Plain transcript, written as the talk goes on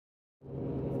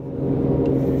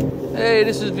Hey,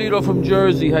 this is Vito from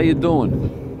Jersey. How you doing?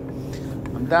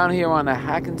 I'm down here on the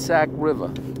Hackensack River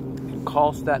in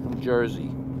Carlstadt, New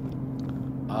Jersey.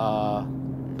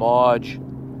 Barge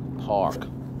Park.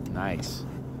 Nice.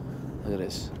 Look at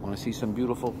this. Want to see some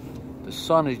beautiful? The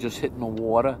sun is just hitting the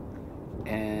water,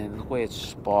 and look the way it's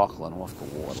sparkling off the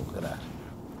water. Look at that.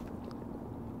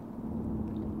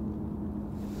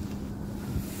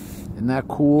 Isn't that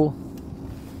cool?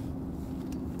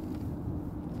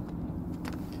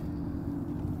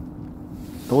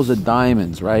 Those are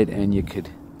diamonds, right? And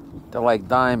they're like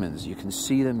diamonds. You can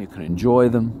see them, you can enjoy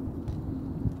them,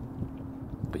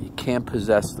 but you can't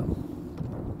possess them.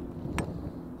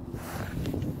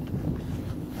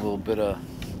 A little bit of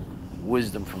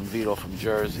wisdom from Vito from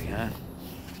Jersey, huh?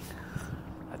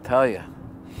 I tell you,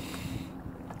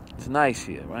 it's nice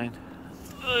here, right?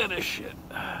 Look at this shit.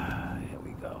 Here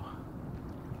we go.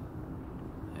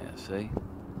 Yeah, see?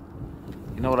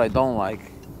 You know what I don't like?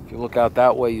 If you look out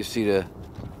that way, you see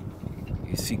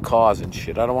cars and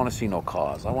shit. I don't want to see no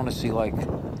cars. I want to see, like,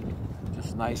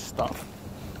 just nice stuff.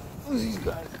 Look at these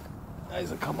guys.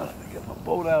 Guys are coming out to get my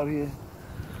boat out here.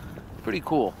 Pretty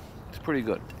cool. It's pretty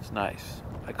good. It's nice.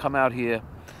 I come out here.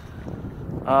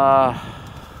 I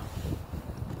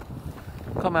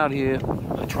try to come out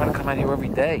here every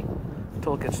day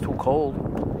until it gets too cold.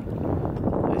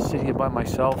 I sit here by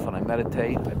myself and I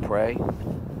meditate. I pray.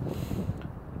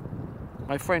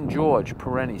 My friend George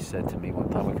Perenni said to me one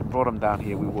time, I brought him down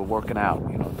here, we were working out,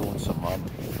 doing some,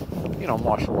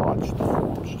 martial arts, the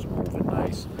forms, just moving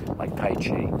nice, like Tai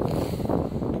Chi.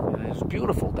 And it's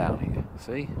beautiful down here,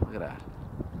 see? Look at that.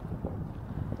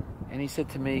 And he said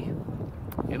to me,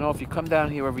 if you come down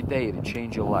here every day, it'll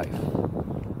change your life.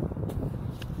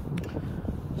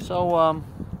 So,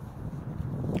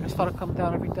 I started coming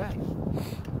down every day.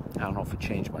 I don't know if it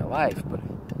changed my life, but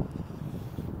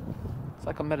it's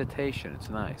like a meditation. It's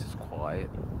nice. It's quiet.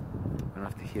 You don't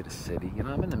have to hear the city.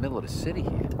 I'm in the middle of the city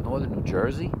here, northern New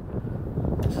Jersey.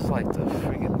 This is like the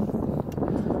friggin',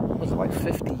 was it like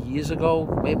 50 years ago?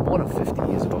 Maybe more than 50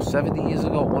 years ago. 70 years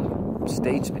ago, one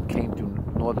statesman came to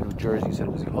northern New Jersey and said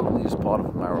it was the ugliest part of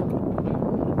America.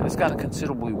 And it's gotten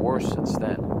considerably worse since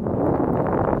then.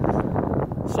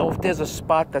 So if there's a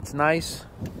spot that's nice,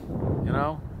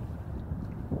 the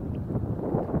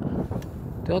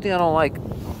only thing I don't like,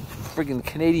 friggin'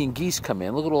 Canadian geese come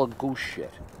in. Look at all the goose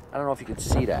shit. I don't know if you can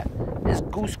see that. There's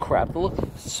goose crap. Look,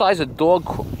 it's the size of dog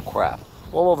crap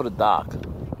all over the dock.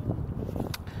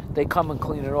 They come and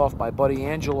clean it off. My buddy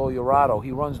Angelo Urato,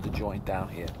 he runs the joint down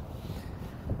here,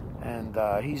 and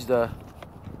he's the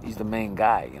main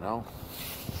guy,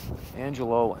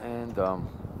 Angelo and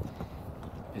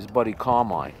his buddy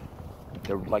Carmine.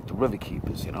 They're like the river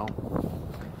keepers, Yeah,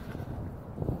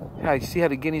 you see how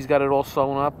the Guineas got it all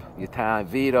sewn up? Italian,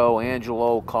 Vito,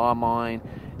 Angelo, Carmine.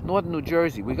 Northern New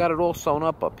Jersey, we got it all sewn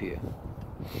up here.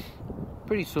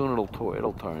 Pretty soon it'll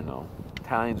turn though.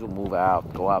 Italians will move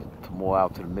out, go out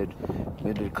to the mid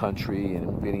of the country, and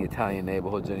won't be any Italian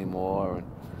neighborhoods anymore.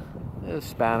 And the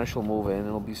Spanish will move in,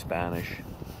 it'll be Spanish.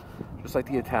 Just like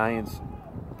the Italians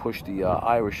pushed the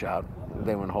Irish out.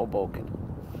 They were in Hoboken.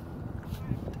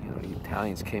 The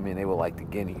Italians came in, they were like the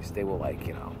Guineas. They were like,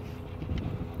 yeah,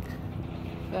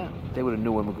 they were the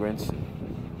new immigrants and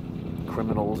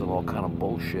criminals and all kind of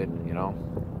bullshit,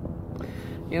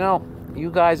 You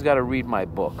guys got to read my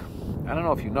book. I don't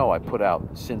know if you know, I put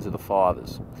out Sins of the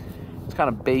Fathers. It's kind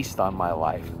of based on my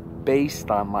life.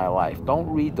 Don't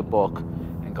read the book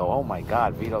and go, oh my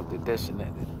God, Vito did this and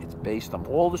that. It's based on,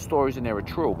 all the stories in there are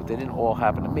true, but they didn't all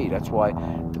happen to me. That's why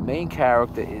the main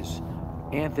character is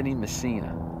Anthony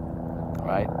Messina,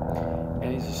 right?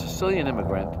 And he's a Sicilian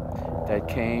immigrant that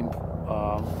came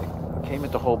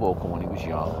into Hoboken when he was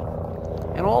young.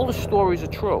 And all the stories are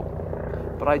true,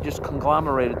 but I just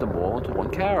conglomerated them all into one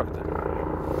character.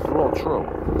 They're all true.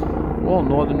 All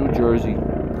northern New Jersey.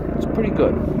 It's pretty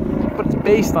good. But it's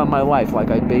based on my life, like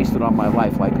I based it on my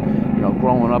life, like,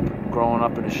 growing up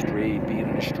in the street, being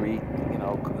in the street,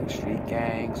 street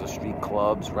gangs or street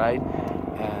clubs, right?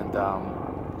 And,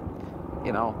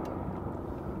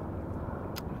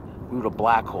 we were the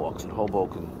Blackhawks in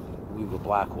Hoboken. We were the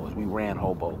Blackhawks. We ran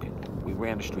Hoboken. We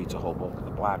ran the streets of Hoboken,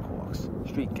 the Blackhawks,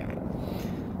 street gang.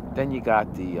 Then you got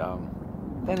I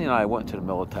went to the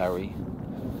military,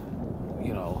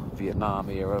 Vietnam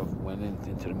era, went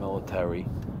into the military,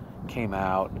 came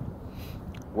out,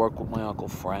 worked with my Uncle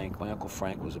Frank. My Uncle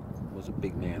Frank was a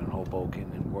big man in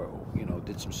Hoboken, and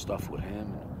did some stuff with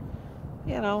him,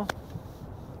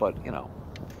 but,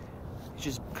 it's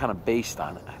just kind of based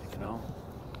on it,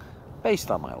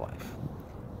 based on my life.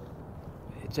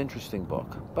 It's an interesting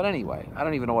book. But anyway, I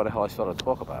don't even know why the hell I started to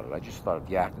talk about it. I just started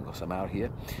yakking because I'm out here.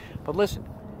 But listen,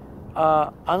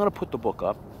 I'm going to put the book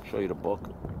up, show you the book.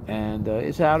 And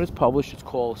it's out, it's published. It's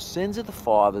called Sins of the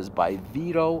Fathers by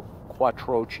Vito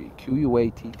Quattrocchi,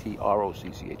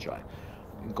 Quattrocchi.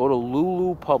 And go to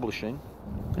Lulu Publishing,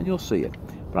 and you'll see it.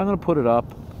 But I'm going to put it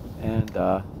up, and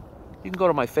you can go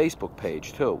to my Facebook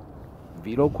page, too.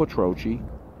 Vito Quattrocchi,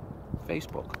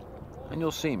 Facebook. And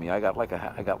you'll see me. I got like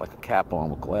a cap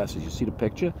on with glasses. You see the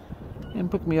picture? And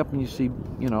pick me up and you see,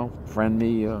 you know, friend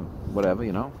me, whatever,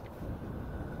 you know.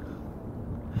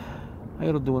 I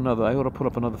ought to put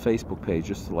up another Facebook page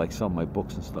just to like sell my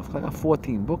books and stuff. I got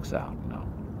 14 books out, you know.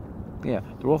 Yeah,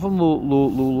 they're all from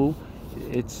Lulu.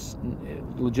 It's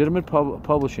a legitimate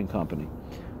publishing company.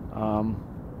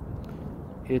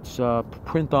 It's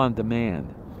print on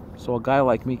demand. So a guy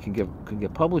like me can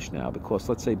get published now because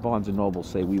let's say Barnes and Noble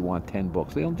say we want 10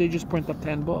 books. They just print up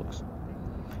 10 books.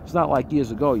 It's not like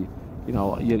years ago,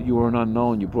 you were an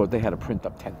unknown. They had to print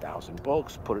up 10,000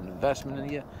 books, put an investment in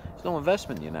you. There's no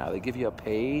investment in you now. They give you a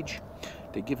page,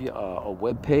 they give you a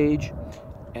web page,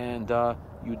 and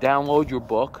you download your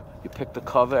book. You pick the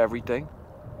cover, everything,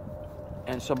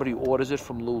 and somebody orders it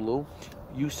from Lulu.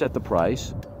 You set the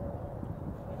price.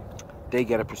 They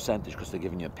get a percentage because they're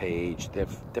giving you a page. They're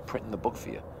printing the book for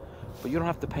you. But you don't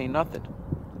have to pay nothing.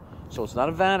 So it's not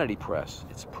a vanity press.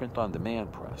 It's a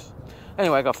print-on-demand press.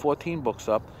 Anyway, I got 14 books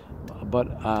up. But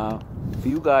for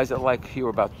you guys that like to hear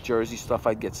about Jersey stuff,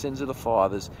 I'd get Sins of the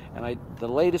Fathers. And the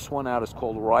latest one out is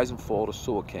called Rise and Fall of the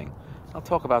Sewer King. I'll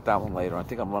talk about that one later. I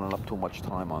think I'm running up too much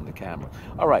time on the camera.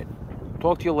 All right.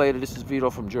 Talk to you later. This is Vito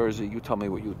from Jersey. You tell me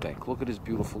what you think. Look at this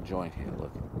beautiful joint here.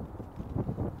 Look.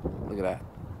 Look at that.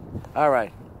 All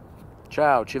right.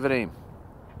 Ciao, ci vediamo.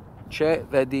 Ci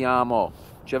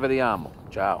vediamo.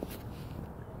 Ciao.